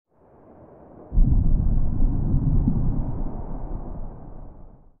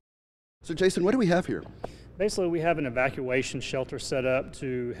So Jason, what do we have here? Basically, we have an evacuation shelter set up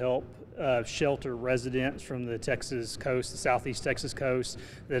to help shelter residents from the Texas coast, the southeast Texas coast,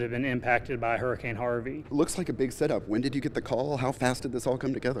 that have been impacted by Hurricane Harvey. Looks like a big setup. When did you get the call? How fast did this all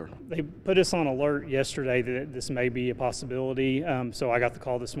come together? They put us on alert yesterday that this may be a possibility, so I got the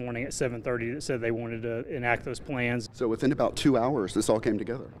call this morning at 7:30 that said they wanted to enact those plans. So within about 2 hours, this all came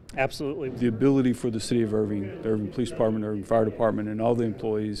together. Absolutely. The ability for the city of Irving, the Irving Police Department, Irving Fire Department, and all the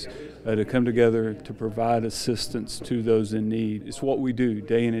employees to come together to provide assistance to those in need. It's what we do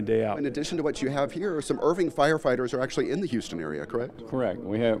day in and day out. In addition to what you have here, some Irving firefighters are actually in the Houston area, correct? Correct.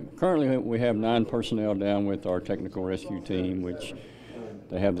 Currently we have 9 personnel down with our technical rescue team, which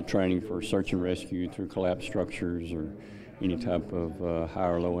they have the training for search and rescue through collapsed structures or any type of high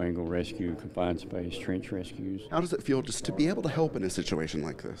or low angle rescue, confined space, trench rescues. How does it feel just to be able to help in a situation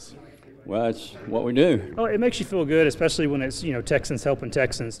like this? Well, it's what we do. Oh, it makes you feel good, especially when it's, Texans helping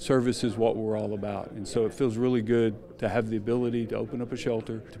Texans. Service is what we're all about, and so it feels really good to have the ability to open up a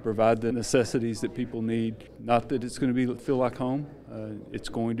shelter, to provide the necessities that people need. Not that it's going to feel like home. It's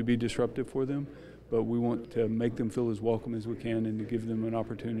going to be disruptive for them, but we want to make them feel as welcome as we can and to give them an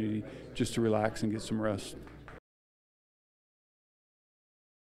opportunity just to relax and get some rest.